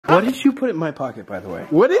What did you put in my pocket, by the way?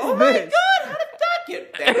 What is this? Oh my god, how did that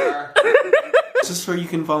get there? Just so you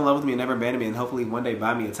can fall in love with me and never abandon me and hopefully one day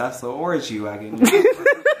buy me a Tesla or a G-Wagon.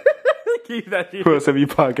 Keep that. Who else have you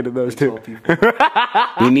pocketed those two?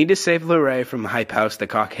 We need to save Larray from the hype house. The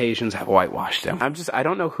Caucasians have whitewashed him. I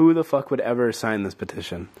don't know who the fuck would ever sign this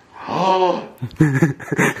petition. Oh.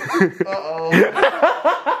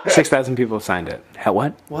 Uh-oh. 6,000 people have signed it.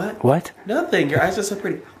 What? What? What? Nothing. Your eyes are so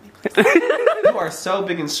pretty. You are so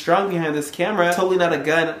big and strong behind this camera. Totally not a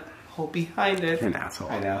gun. Hold behind it. You're an asshole.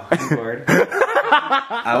 I know. I'm bored.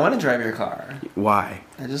 I want to drive your car. Why?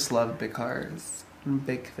 I just love big cars.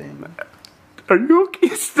 Big thing. Are you okay?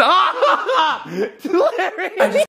 Stop! Larry!